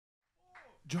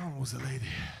John was a lady.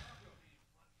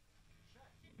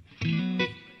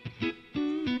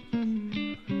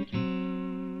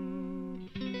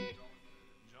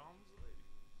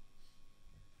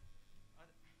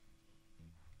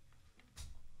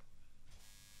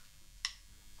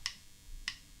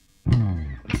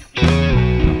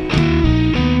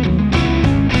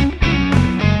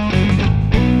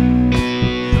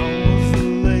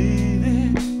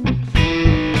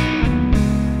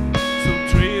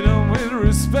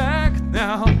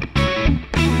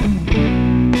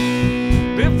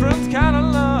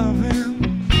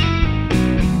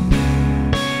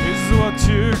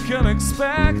 You can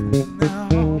expect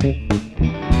now.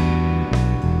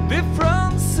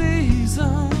 Different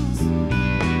seasons,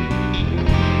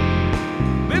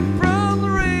 different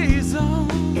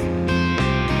reasons.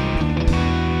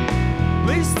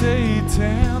 Please stay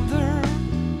tender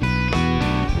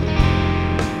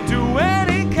to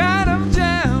any kind of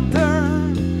gender.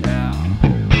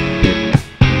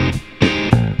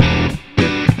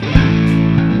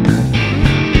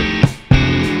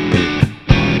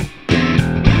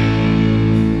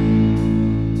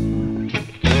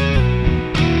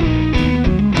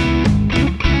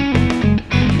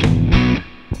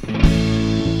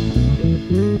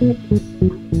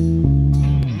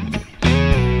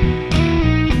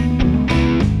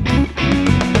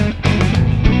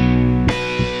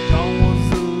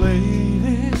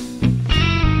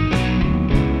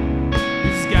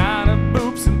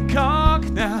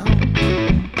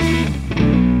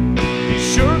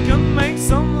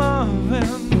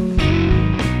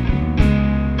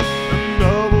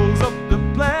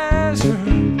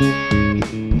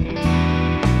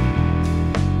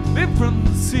 Different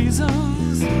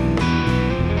seasons,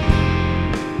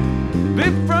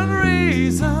 different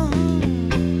reasons.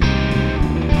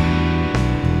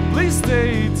 Please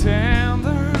stay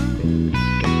tender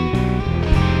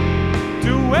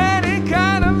to any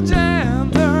kind of gender.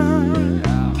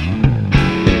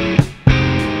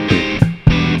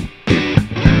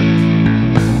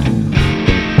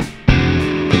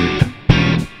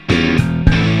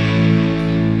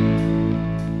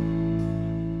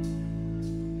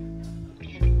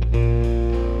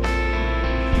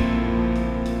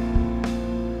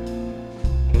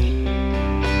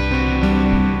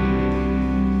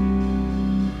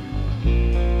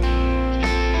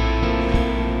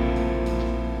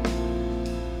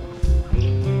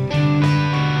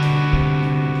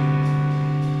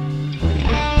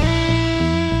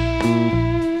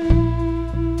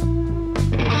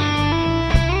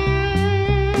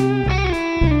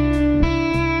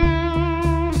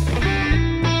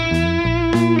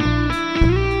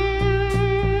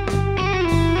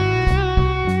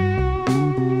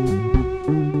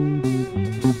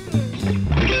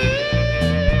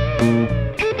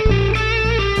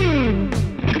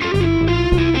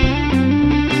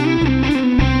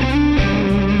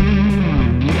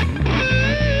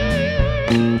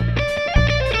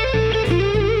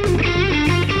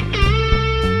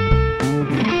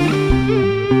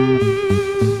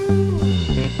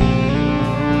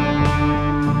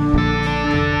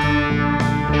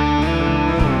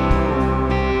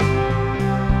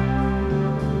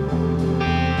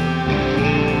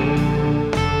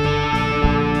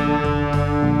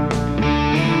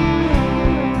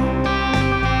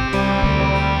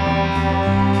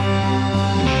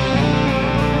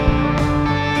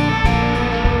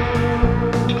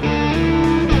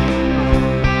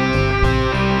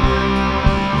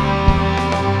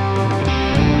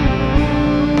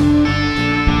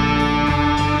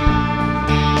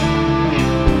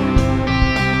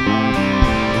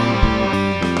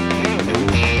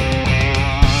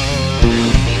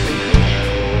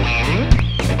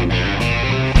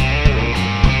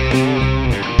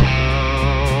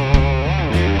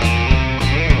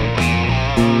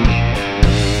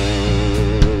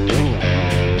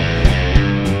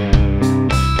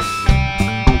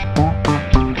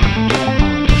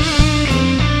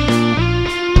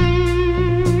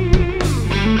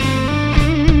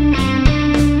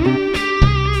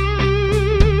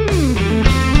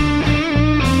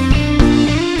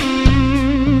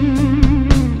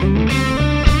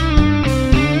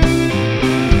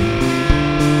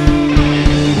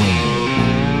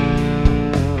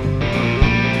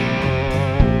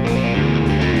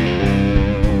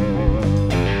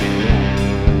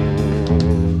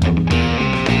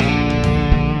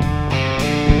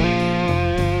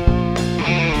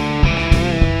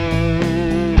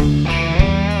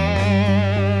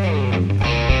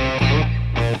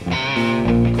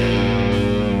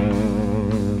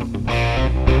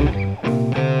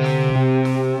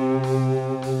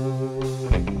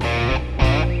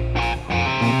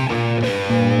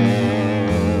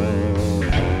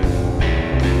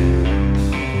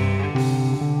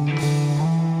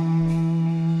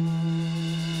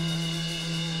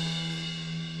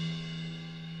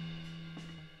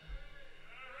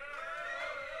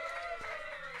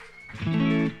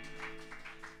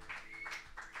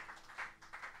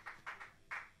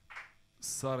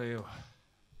 Sarajevo.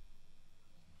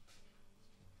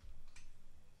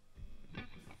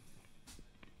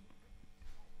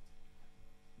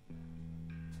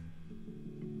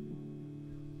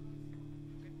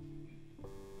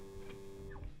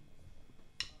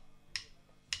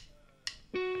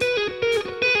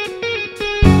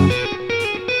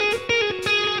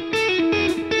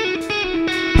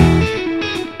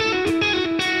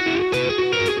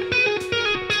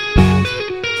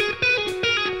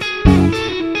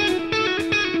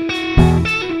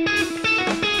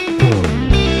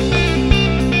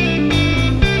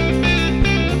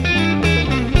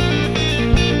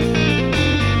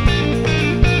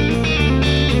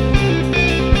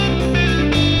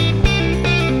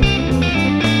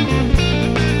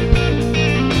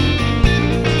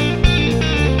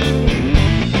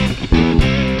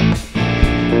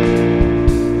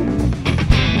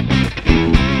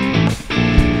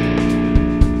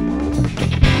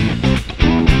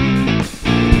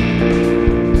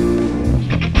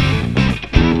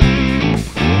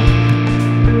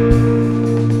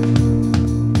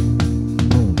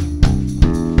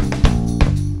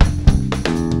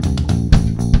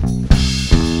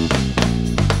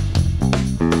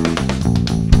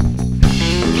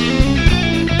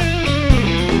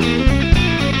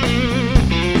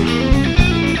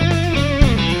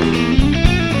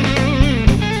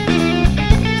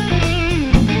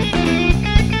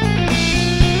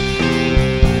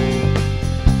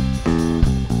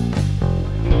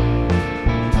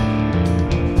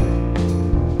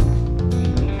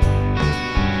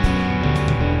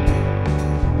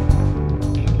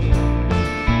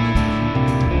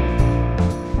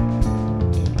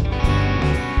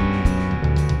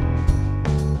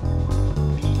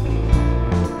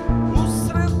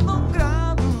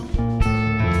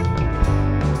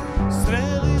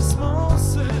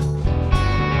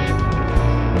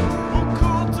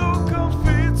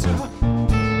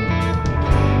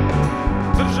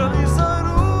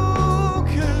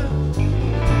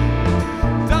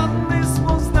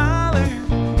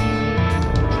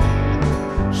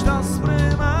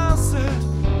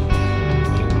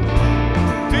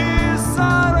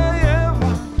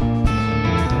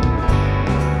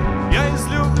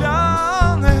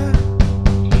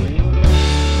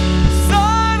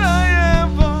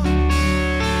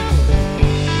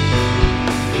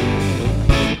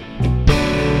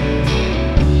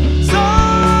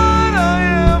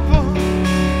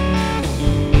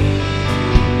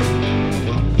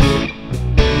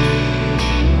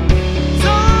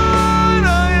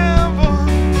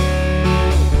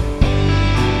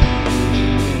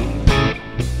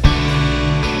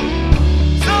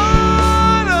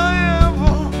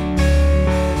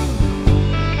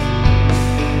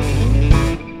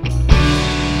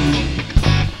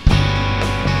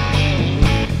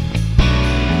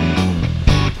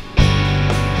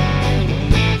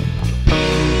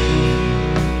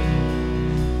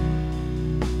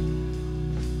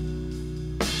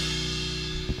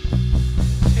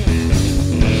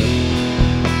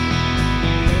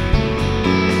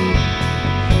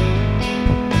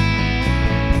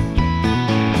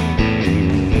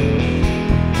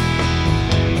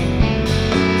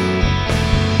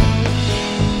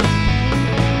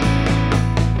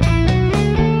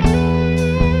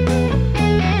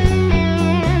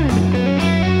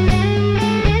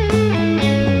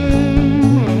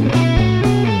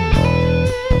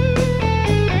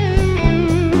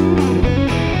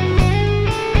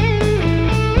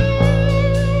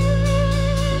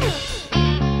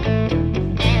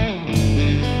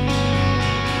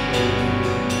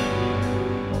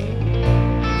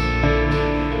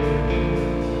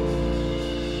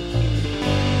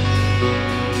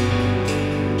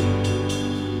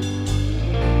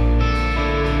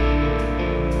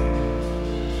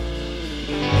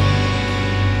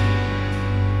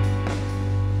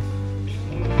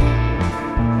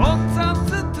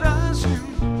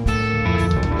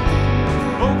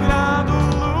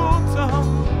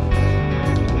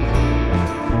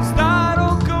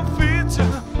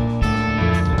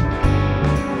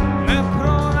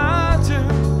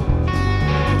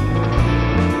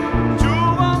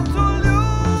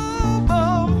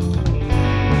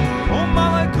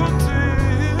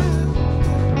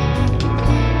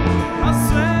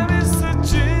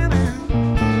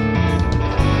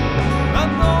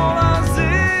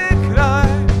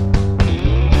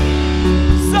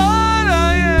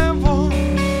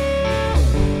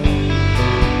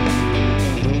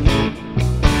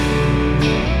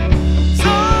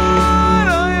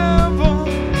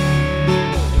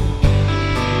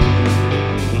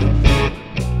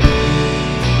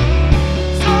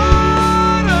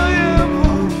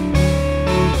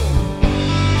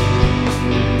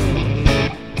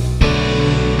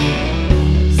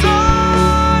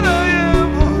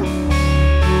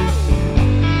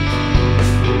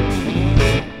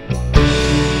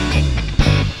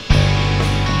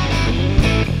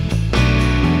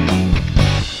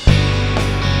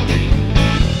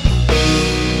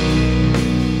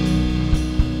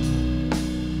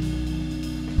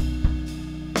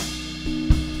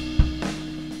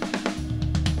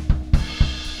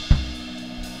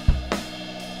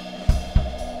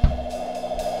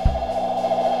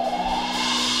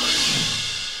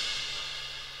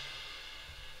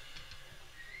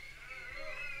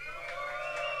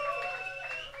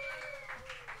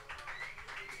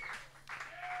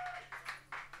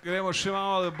 gremo še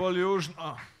malo bolj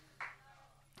južno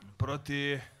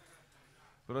proti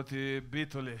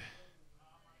Bitoli,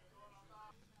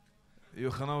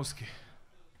 Juhanovski.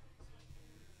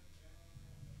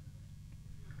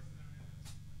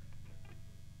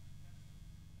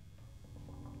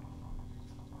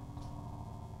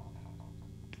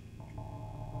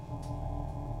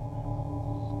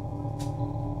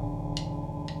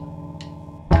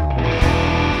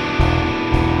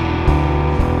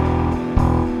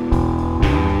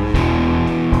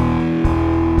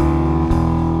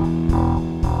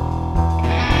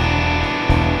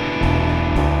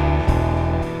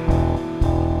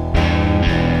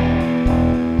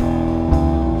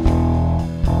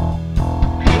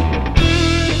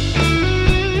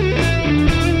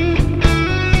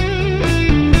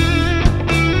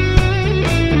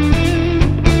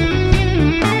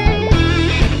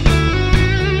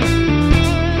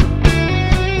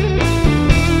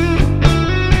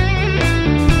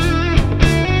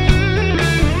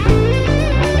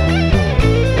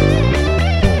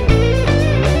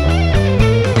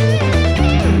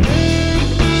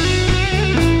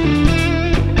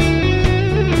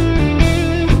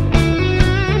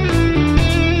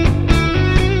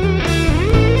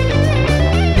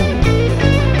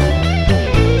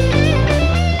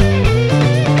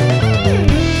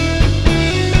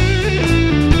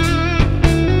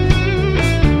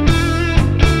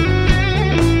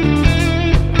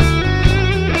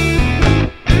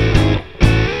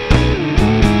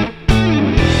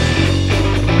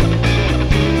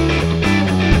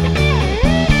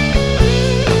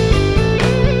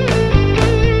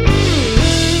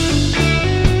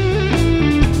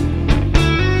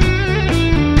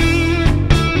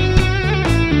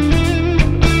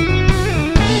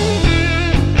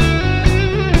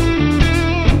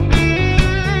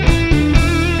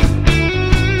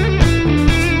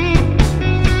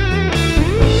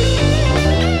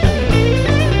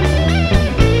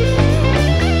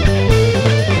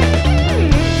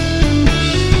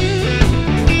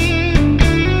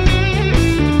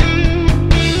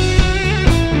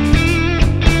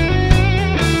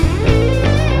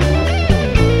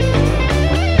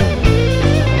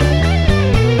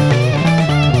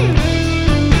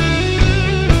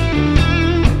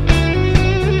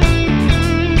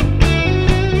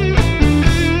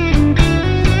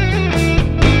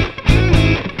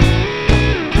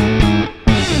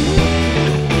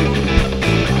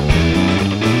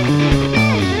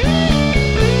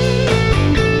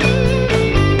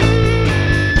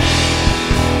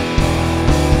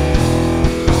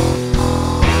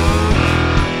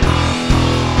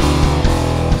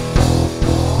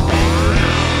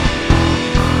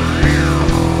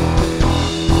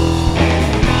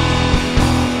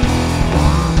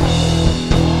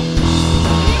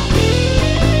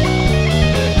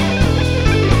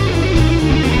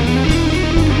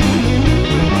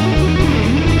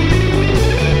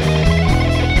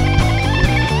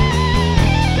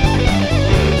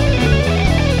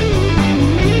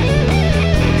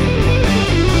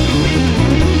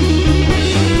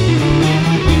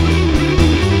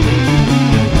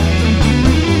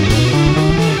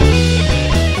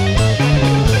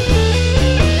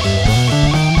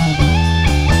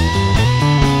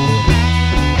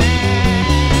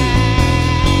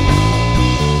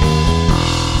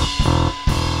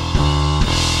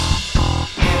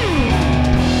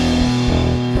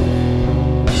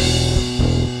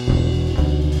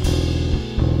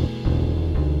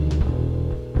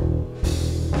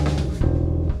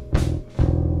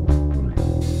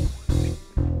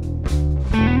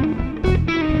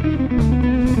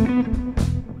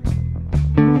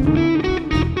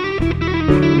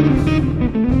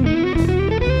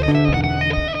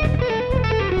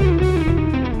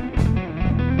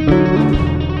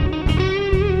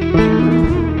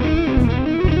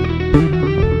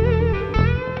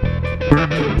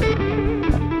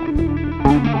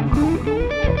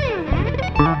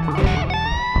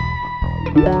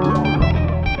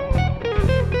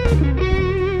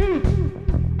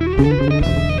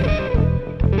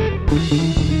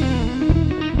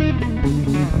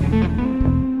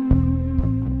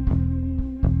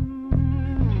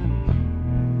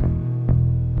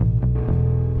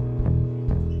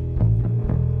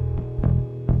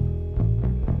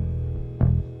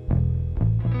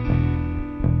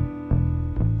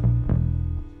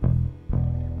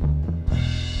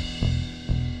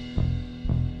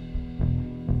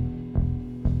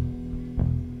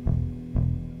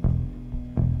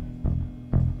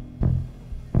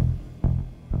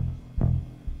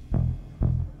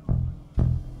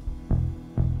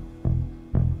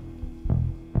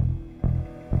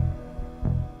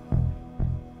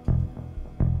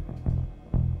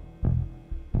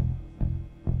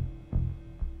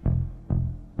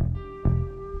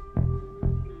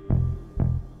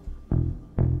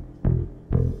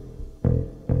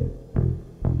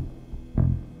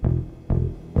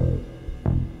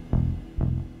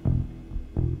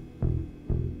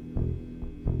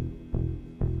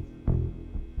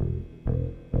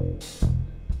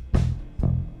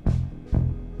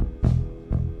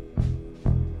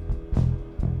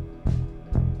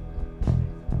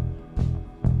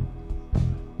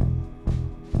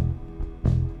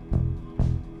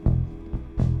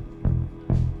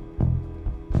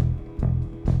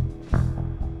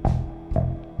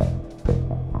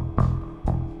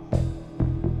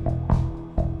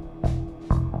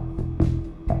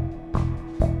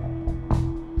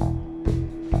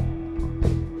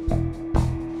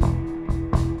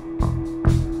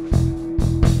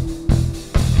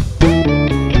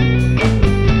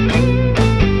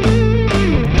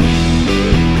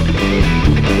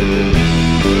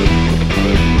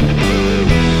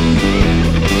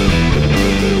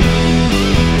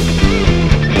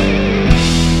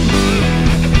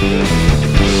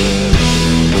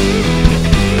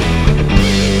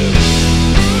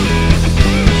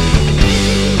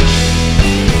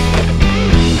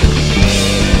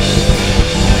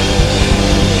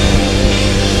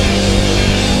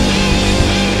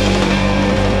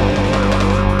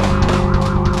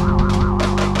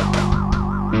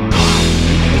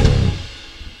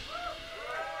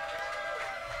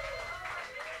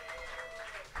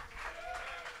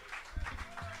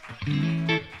 To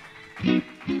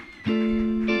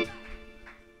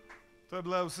je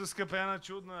bila vse skupaj ena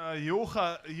čudna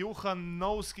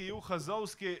juhanovski,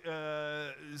 juhazovski,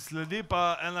 sledi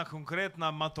pa ena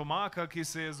konkretna matomaka, ki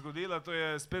se je zgodila. To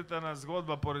je spet ena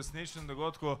zgodba po resničnem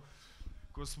dogodku,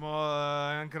 ko smo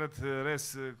enkrat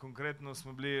res konkretno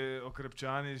smo bili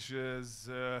okrepčani že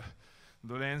z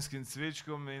Dolenjskim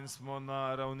cvičkom in smo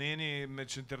na ravnini med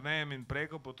Šentjernejem in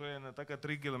Prekopo, to je ena taka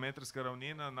 3-kilometrska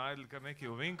ravnina, najdli kar nekaj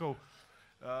ovinkov.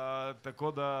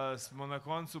 Tako da smo na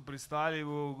koncu pristali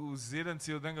v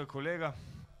zidanci od enega kolega.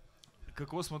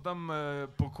 Kako smo tam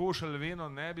pokušali vino,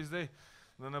 ne bi zdaj,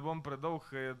 da ne bom predolg,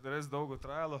 je res dolgo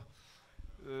trajalo.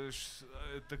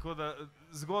 Tako da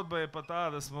zgodba je pa ta,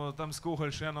 da smo tam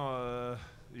skuhali še eno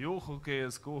juho, ki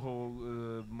je skuhal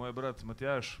moj brat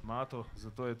Matjaž, Mato,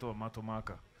 zato je to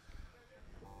matomaka.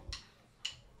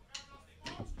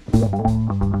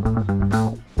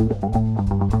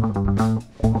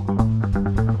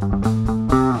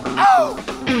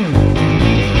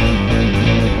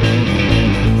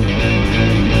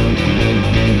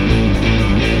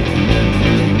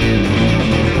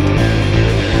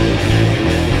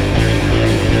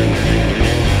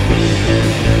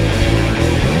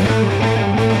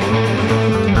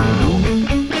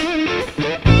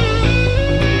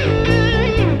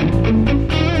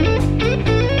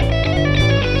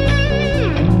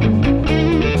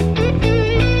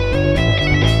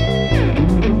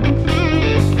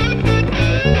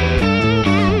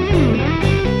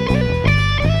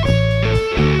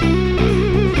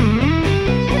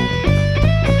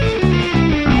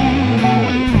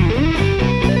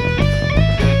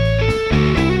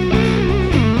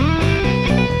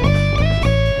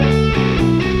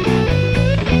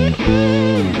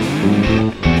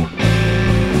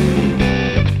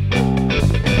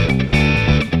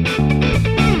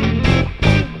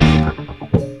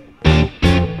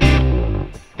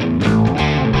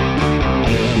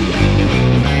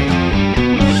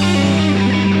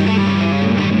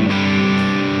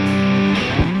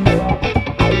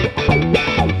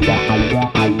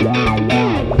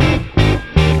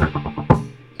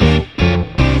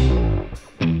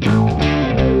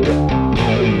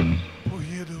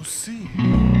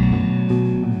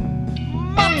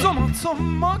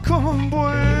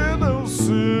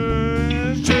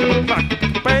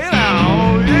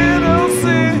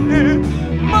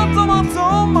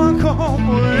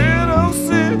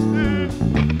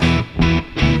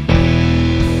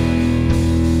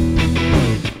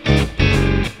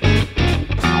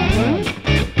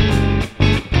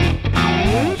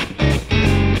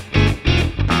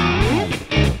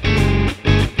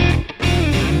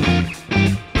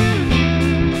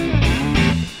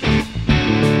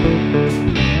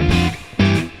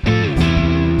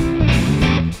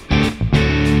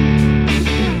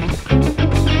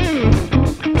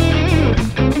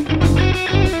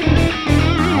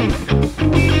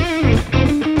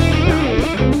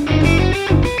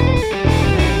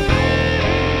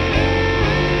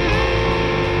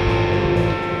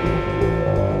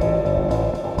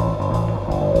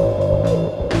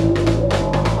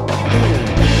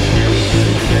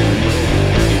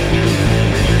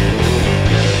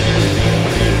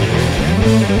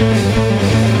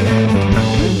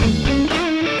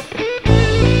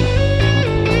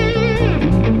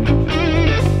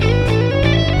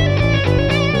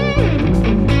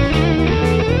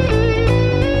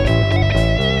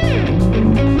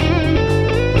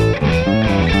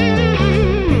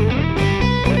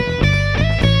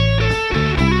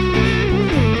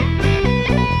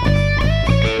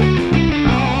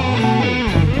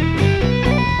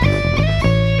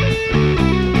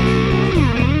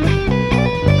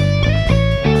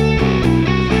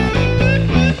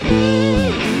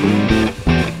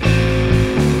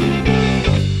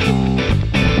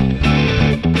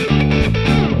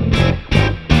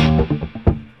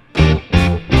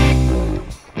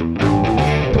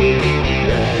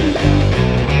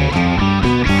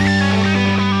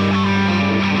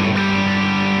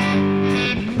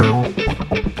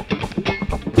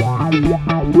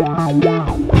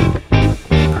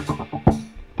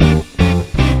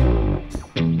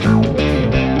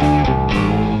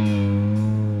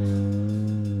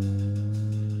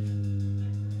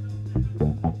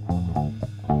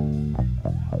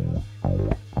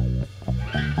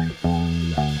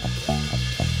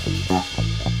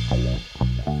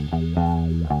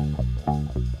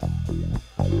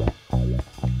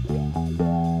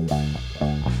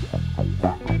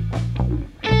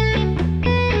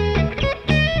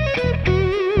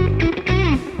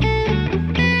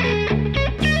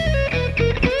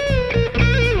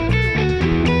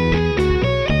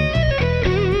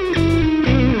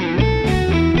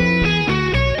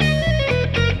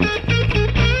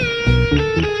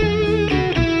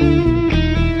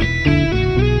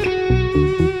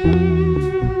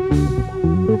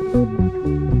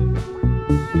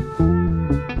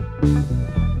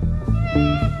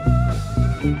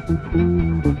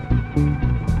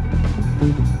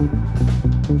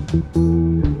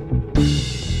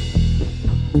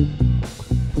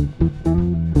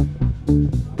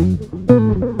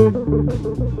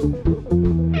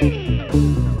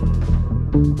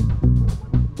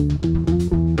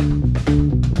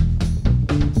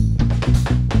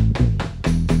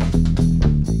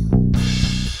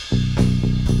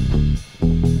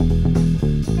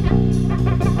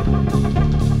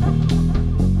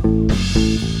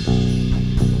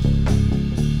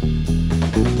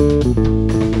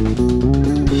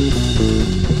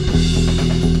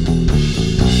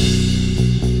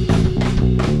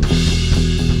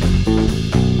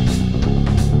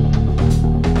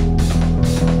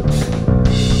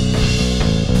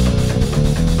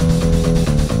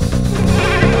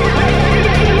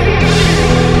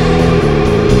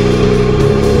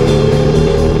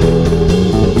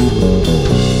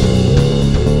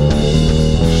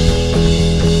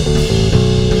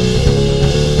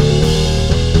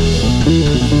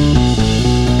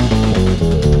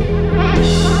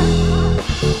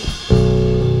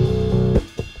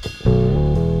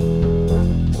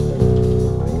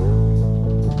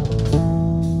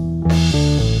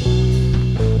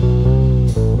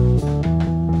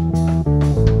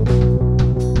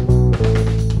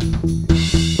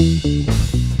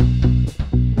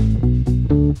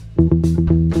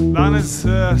 Danes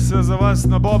se za vas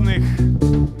na bobnih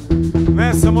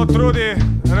ne samo trudi,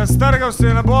 raztrgal se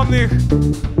je na bobnih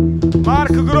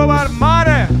Marko Grobar,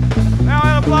 Mare! Evo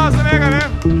en aplauz za njega, ne?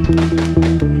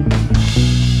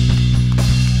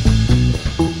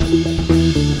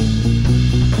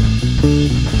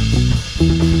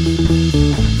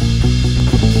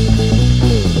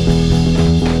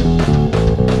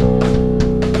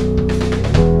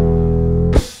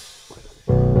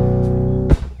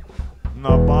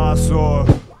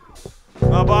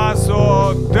 Na basu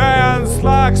Dejan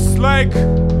Slak.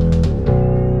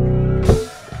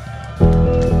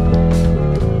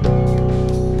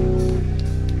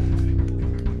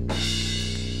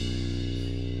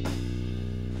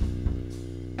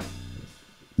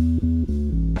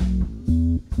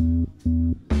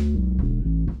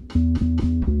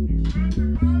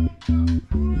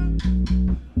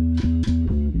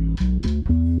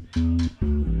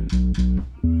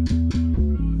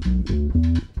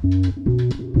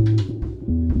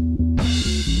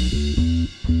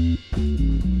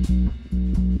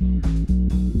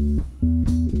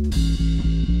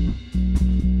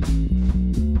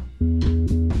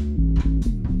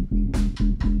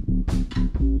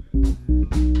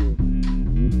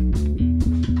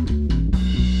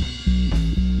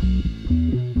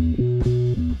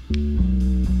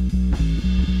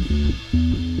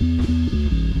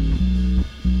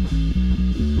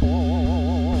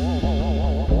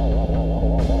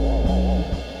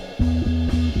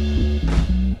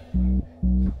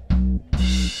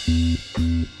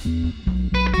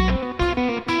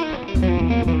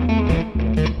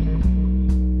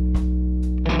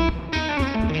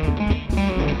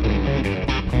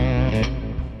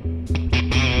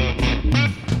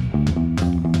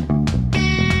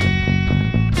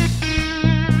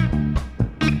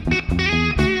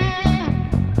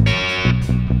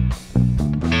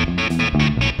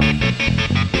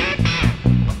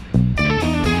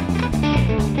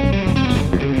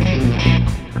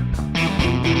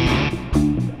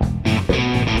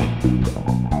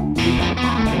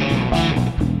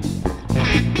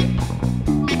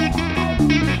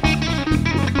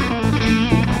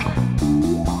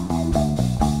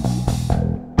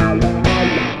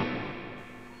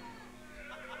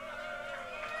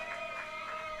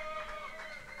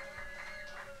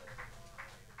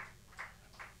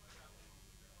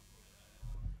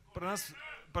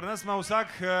 Pri nas ima vsak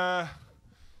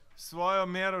svojo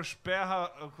mero špeha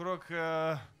okrog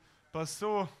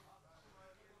pasu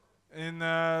in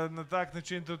na tak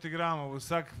način tudi igramo.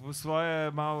 Vsak v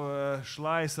svoje malo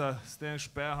šlajsa s tem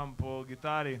špehom po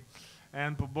gitari,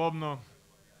 en po bobnu.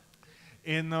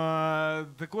 In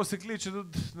tako se kliče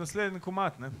tudi naslednji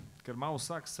komad, ne? Ker ima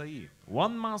vsak saji.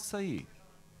 One ma saji.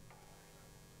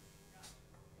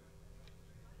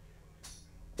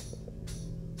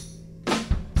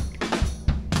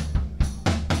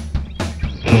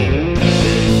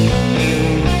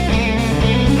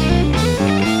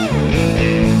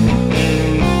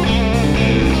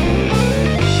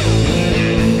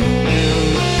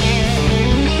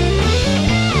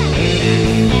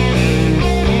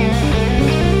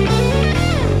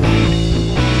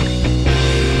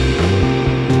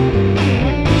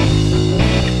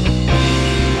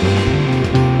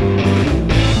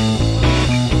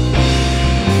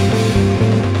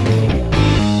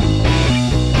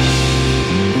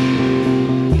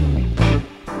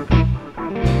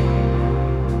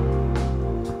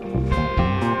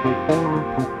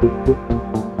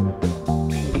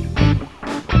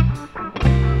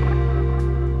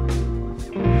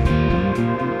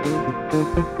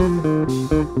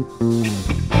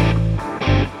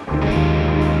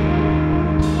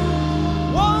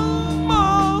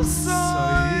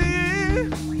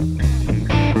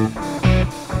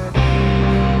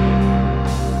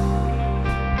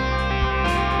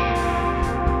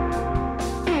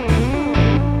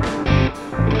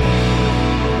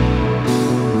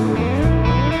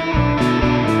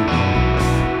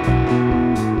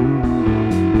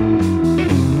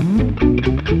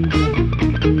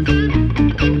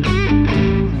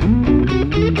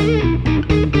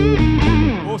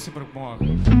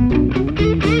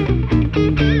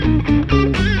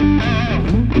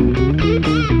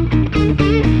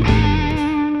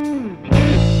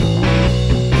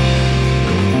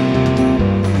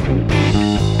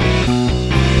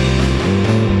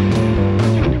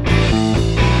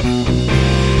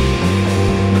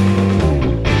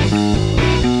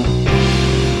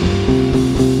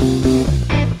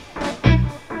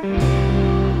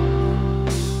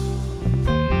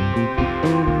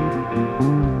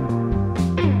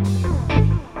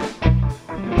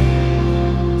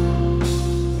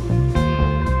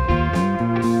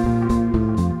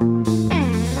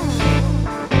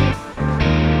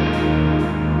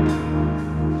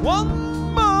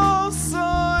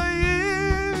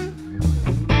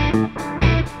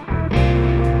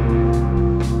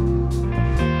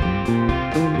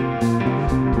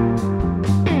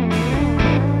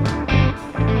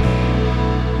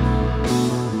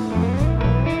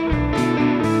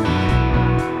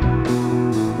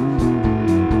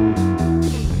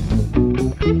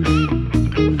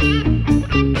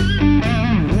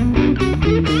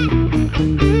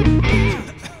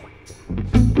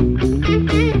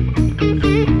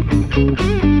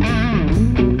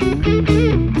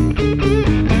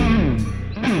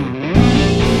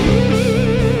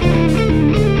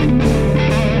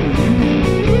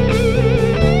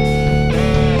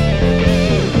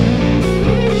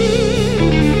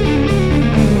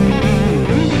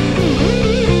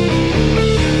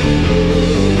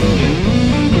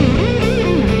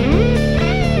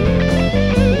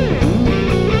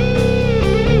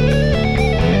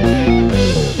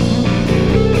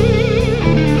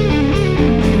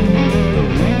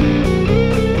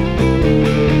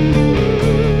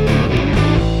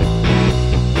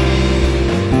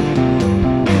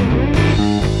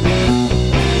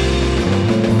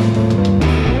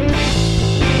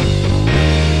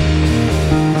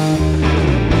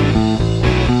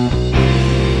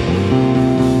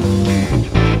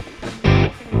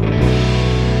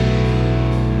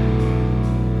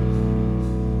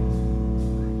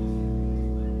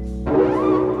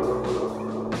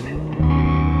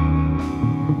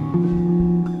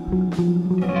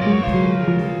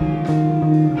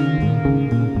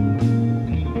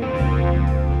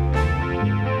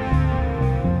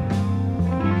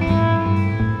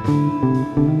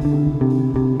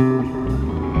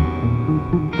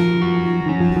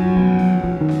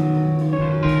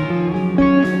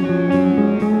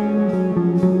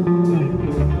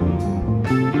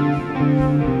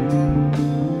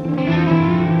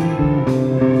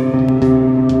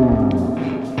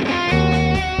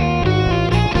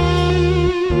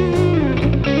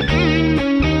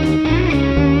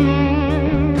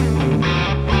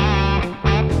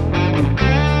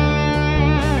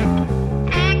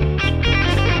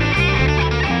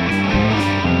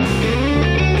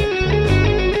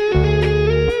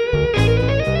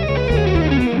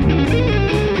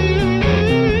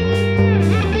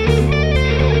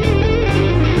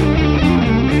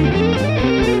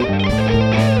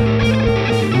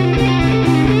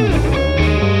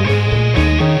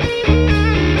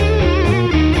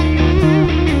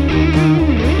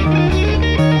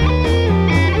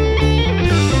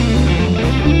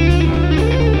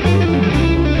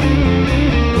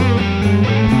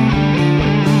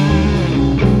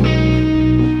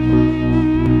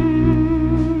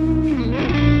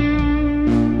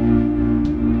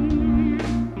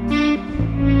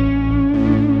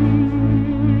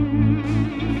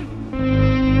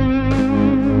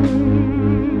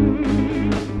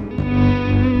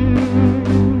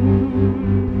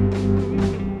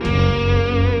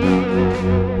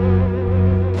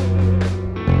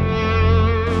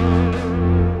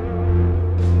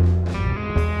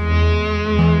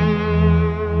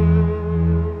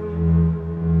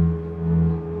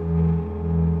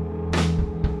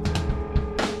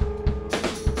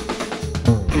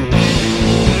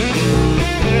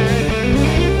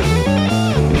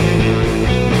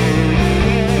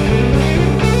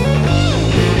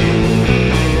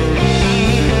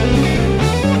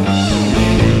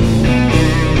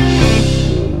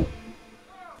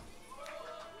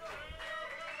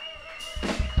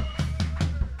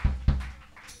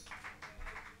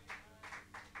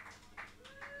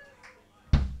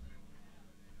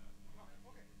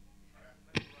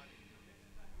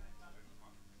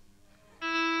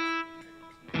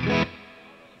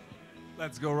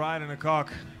 Let's go right in the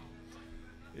cock.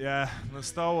 Je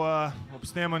nastal ob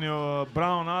snemanju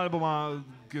Brown albuma,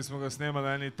 ki smo ga snemali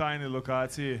na eni tajni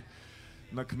lokaciji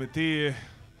na kmetiji,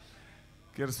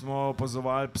 kjer smo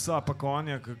opazovali psa pa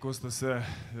konja, kako sta se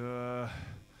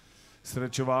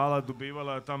srečevala,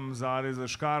 dobivala tam zari za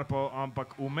škarpo,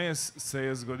 ampak vmes se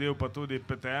je zgodil pa tudi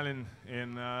petelin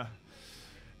in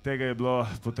tega je bilo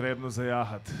potrebno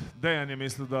zajahati. Dejan je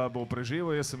mislil, da bo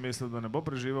preživel, jaz sem mislil, da ne bo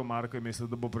preživel, Marko je mislil,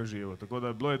 da bo preživel. Tako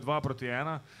da bilo je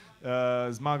 2-1,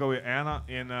 zmagal je 1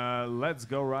 in let's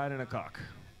go right in a cock.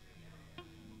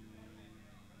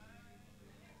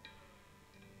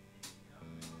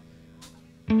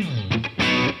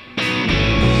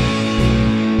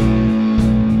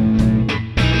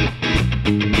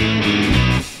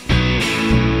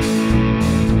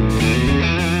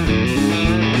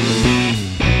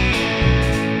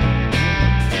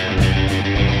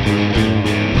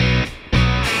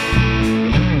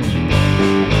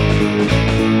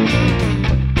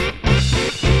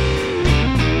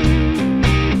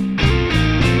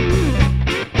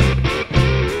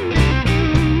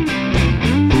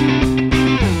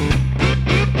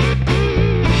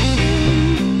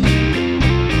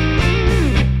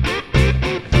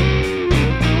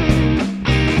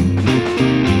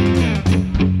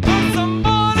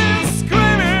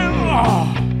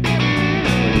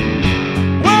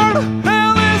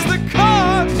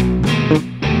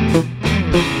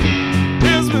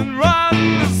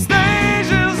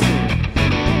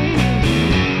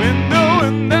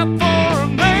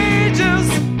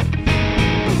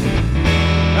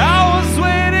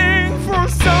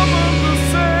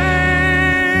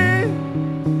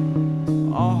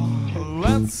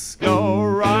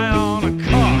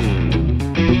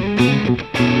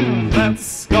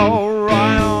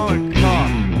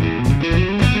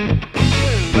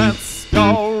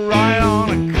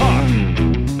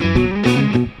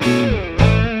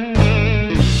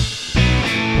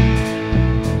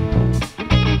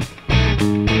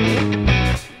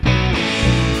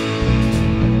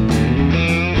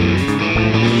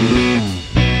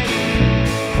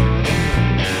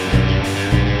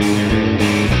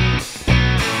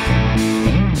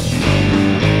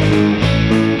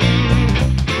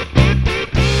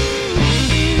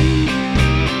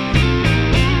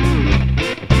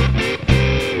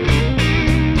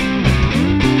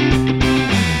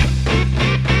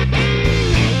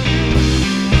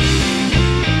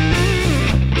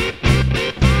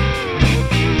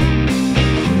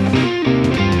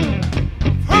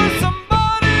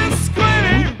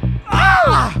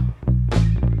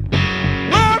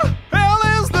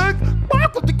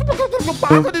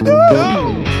 It's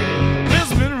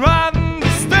been riding the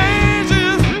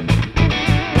stages,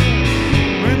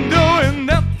 been doing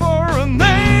that for an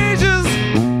ages.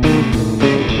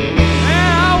 And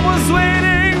I was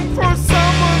waiting for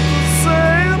someone to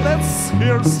say, let's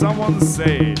hear someone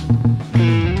say,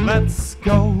 let's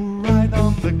go right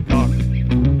on the clock.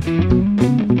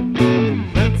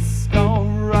 Let's go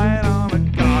right on the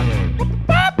clock.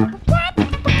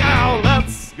 Now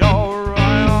let's go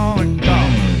right on the clock.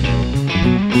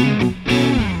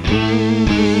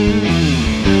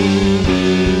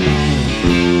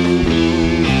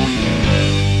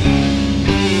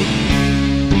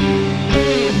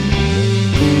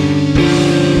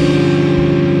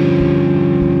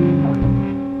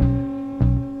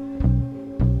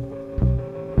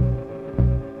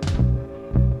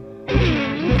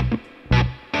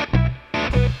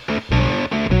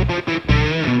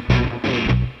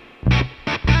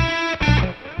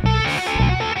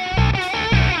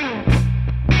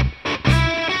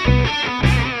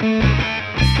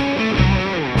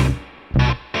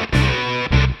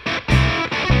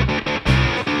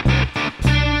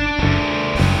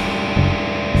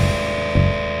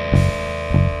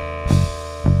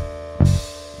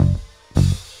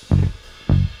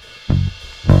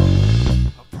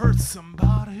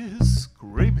 Somebody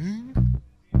screaming.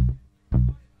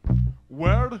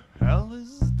 Where the hell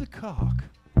is the cock?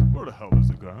 Where the hell is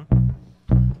the cock?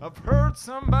 I've heard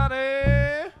somebody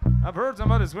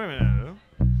screaming.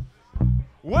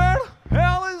 Where the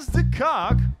hell is the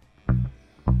cock?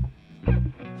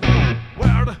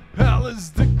 Where the hell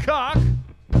is the cock?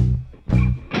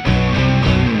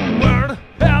 Where the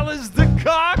hell is the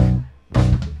cock?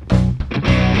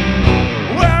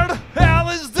 Where the hell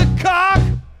is the cock?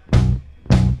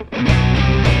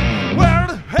 Where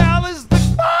the hell is the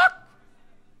fuck?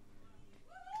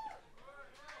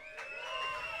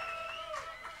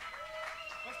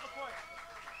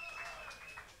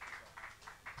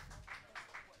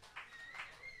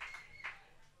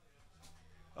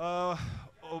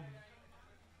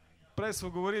 Prej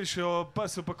smo govorili še o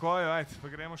pesu pokoju, ajde, pa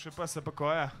gremo še pesa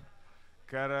pokoja,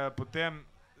 ker potem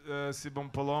si bom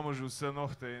polomil že vse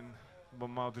nohte in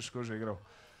bom malo težko že igral.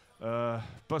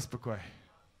 Pes pokoj.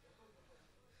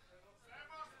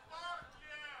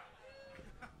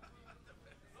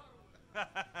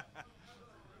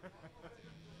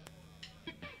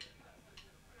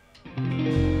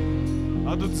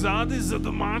 A do zadaj za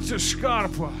domača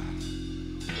škarpa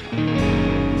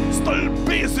sta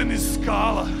ljubezen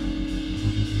iskala,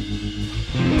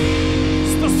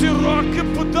 sta si roke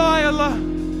podajala,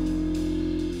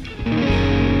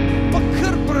 pa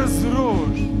kar brez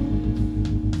rož.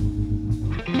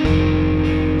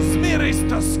 Zmeraj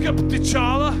sta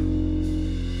skeptičala,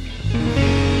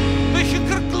 da jih je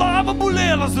kar glava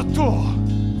bolela za to.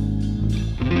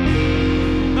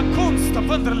 Na koncu sta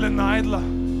vendarle najdla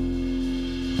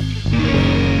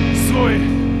svoj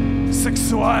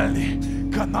seksualni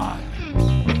kanal.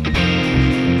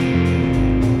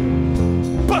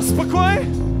 Pa spokoj,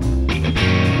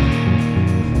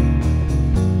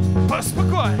 pa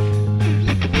spokoj,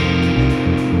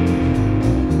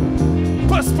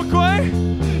 pa spokoj,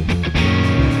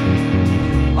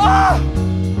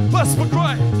 pa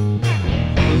spokoj.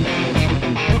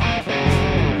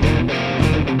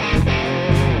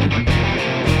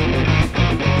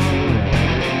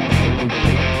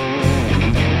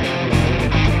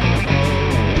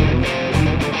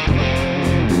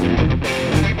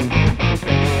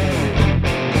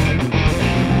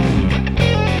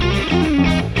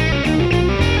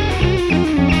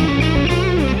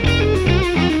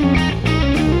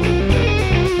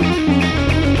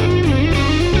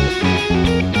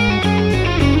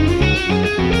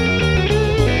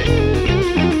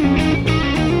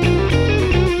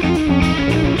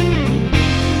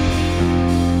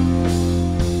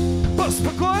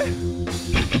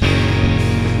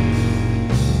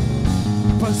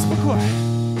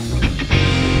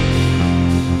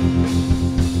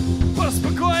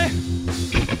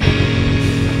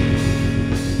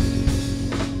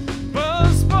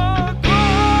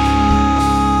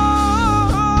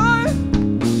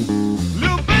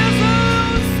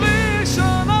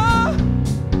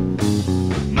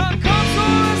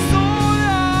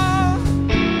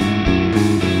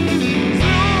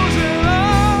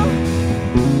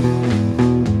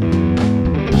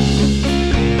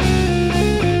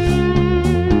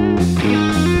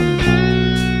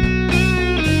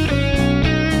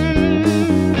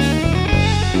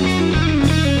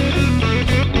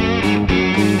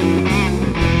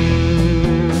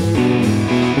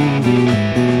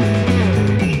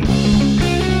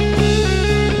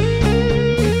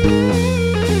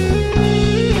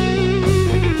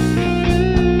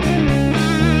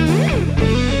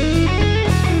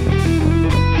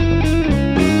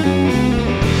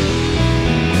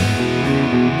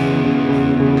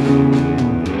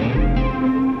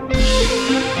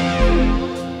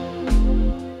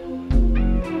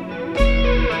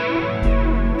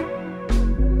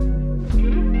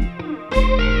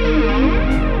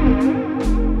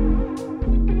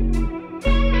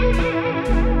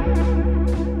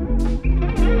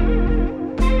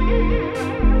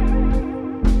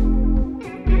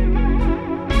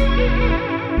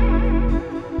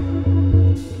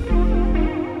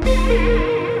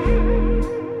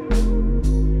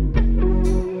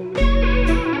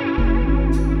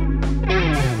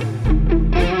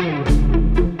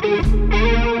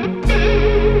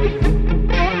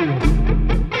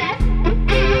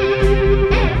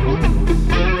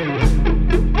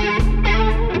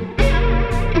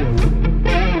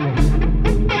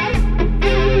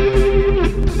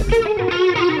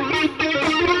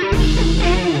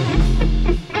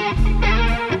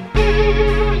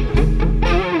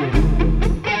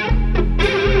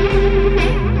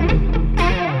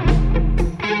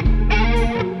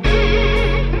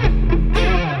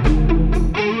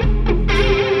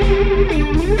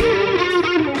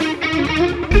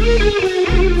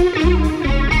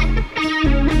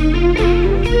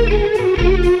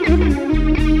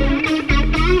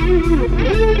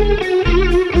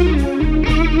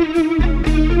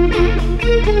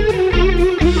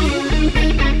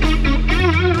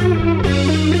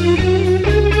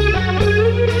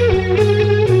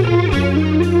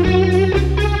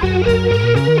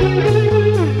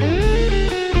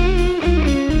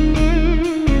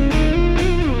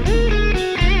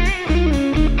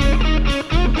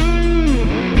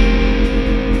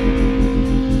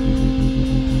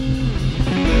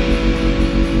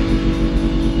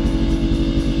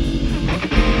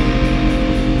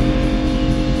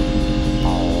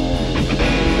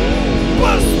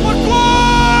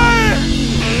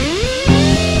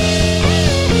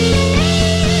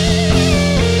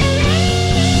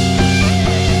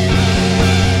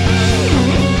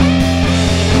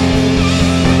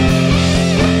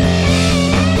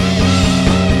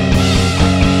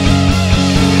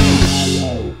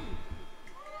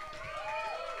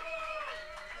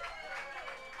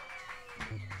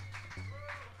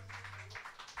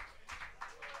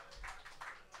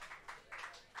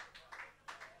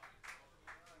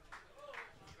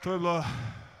 To je bilo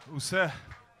vse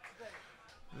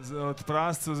od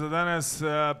prascev za danes.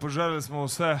 Požrli smo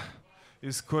vse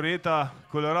iz korita,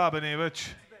 kolerabe ni več.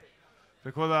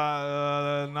 Tako da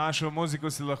našo muziko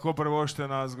si lahko privoščite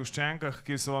na zgoščenkah,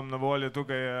 ki so vam na voljo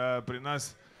tukaj pri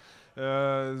nas.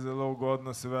 Zelo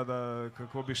ugodno seveda,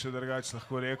 kako bi še drugače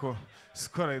lahko rekel,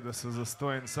 skoraj da so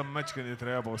zastojni, samo mečkanje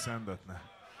treba vsem dati.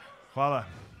 Hvala.